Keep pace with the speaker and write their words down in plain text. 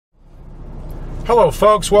Hello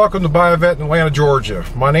folks, welcome to Buy a Vet in Atlanta, Georgia.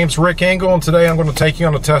 My name's Rick Engel and today I'm going to take you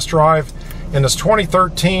on a test drive in this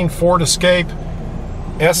 2013 Ford Escape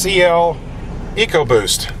SEL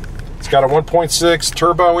EcoBoost. It's got a 1.6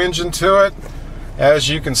 turbo engine to it. As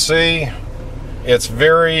you can see, it's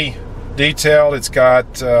very detailed. It's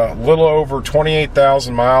got a little over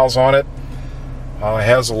 28,000 miles on it. It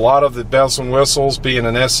has a lot of the bells and whistles, being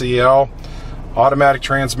an SEL. Automatic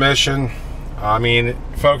transmission. I mean,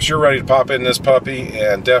 folks, you're ready to pop in this puppy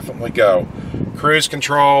and definitely go. Cruise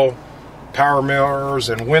control, power mirrors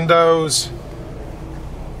and windows,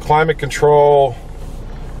 climate control.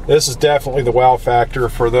 This is definitely the wow factor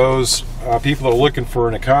for those people that are looking for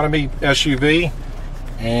an economy SUV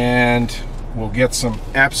and will get some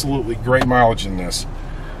absolutely great mileage in this.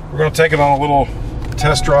 We're going to take it on a little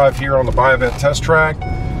test drive here on the Buy a Vet test track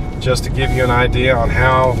just to give you an idea on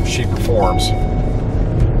how she performs.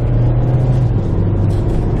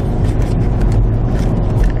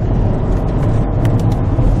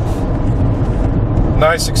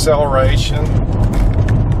 Nice acceleration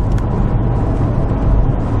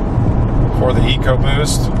for the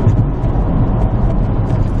EcoBoost.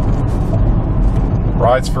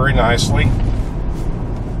 Rides very nicely.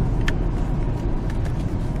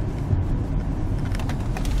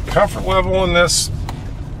 Comfort level in this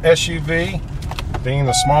SUV, being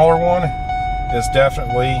the smaller one, is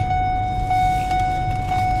definitely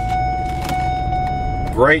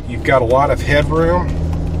great. You've got a lot of headroom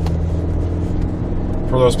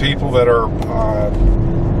for those people that are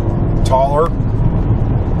taller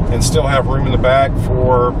and still have room in the back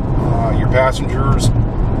for your passengers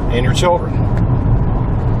and your children.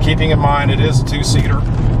 Keeping in mind it is a two-seater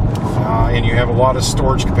and you have a lot of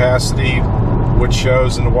storage capacity, which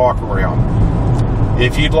shows in the walk around.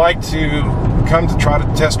 If you'd like to come to try to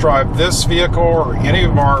test drive this vehicle or any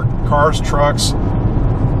of our cars, trucks,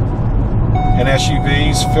 and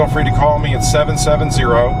SUVs, feel free to call me at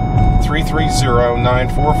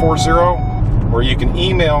 770-330-9440, or you can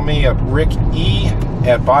email me at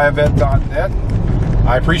ricke@buyavet.net.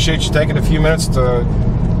 I appreciate you taking a few minutes to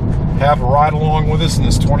have a ride along with us in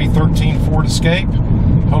this 2013 Ford Escape.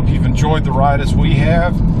 Hope you've enjoyed the ride as we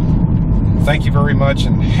have. Thank you very much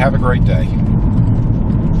and have a great day.